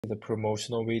the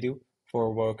promotional video for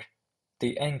our work,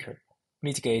 The Anchor,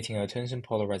 Mitigating Attention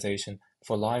Polarization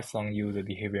for Lifelong User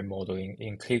Behavior Modeling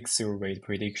in Click-Through Rate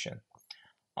Prediction.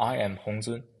 I am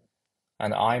Hongzun,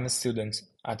 and I am a student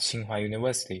at Tsinghua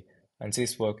University, and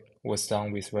this work was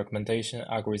done with recommendation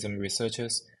algorithm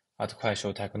researchers at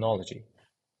Kuaishou Technology.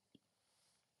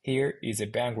 Here is a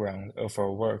background of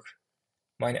our work.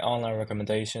 Many online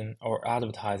recommendation or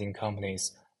advertising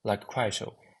companies like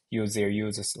Kuaishou use their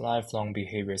users' lifelong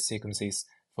behavior sequences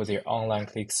for their online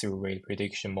click-through rate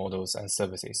prediction models and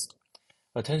services.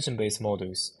 Attention-based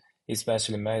models,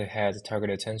 especially meta-head target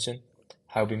attention,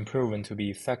 have been proven to be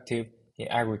effective in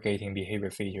aggregating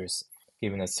behavior features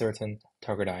given a certain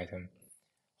target item.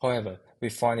 However, we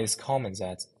find it's common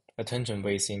that attention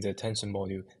weights in the attention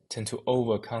module tend to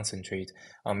over-concentrate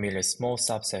on merely small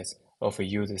subsets of a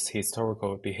user's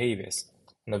historical behaviors,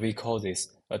 and we call this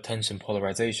attention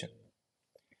polarization.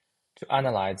 To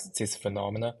analyze this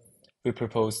phenomena, we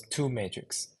propose two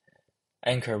metrics,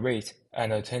 anchor rate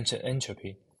and attention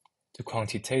entropy, to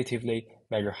quantitatively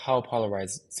measure how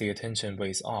polarized the attention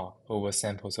weights are over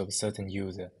samples of a certain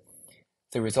user.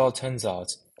 The result turns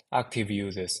out active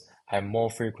users have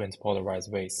more frequent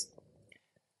polarized weights.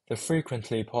 The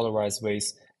frequently polarized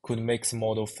weights could make the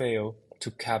model fail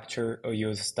to capture a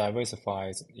user's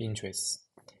diversified interests,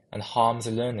 and harm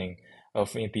the learning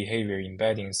of behavior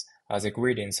embeddings as the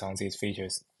gradients on these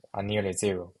features are nearly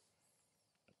zero.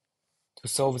 To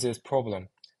solve this problem,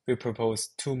 we propose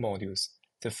two modules.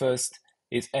 The first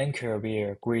is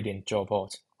anchor-aware gradient dropout,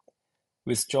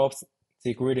 which drops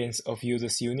the gradients of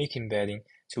users' unique embedding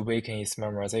to weaken its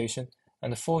memorization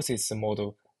and forces the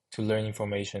model to learn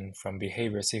information from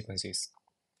behavior sequences.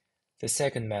 The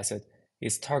second method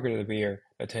is target-aware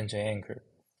attention anchor,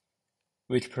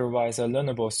 which provides a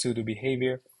learnable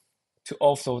pseudo-behavior to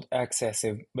offload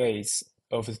excessive weights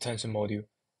of the attention module,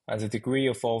 and the degree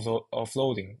of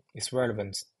offloading is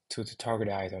relevant to the target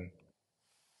item.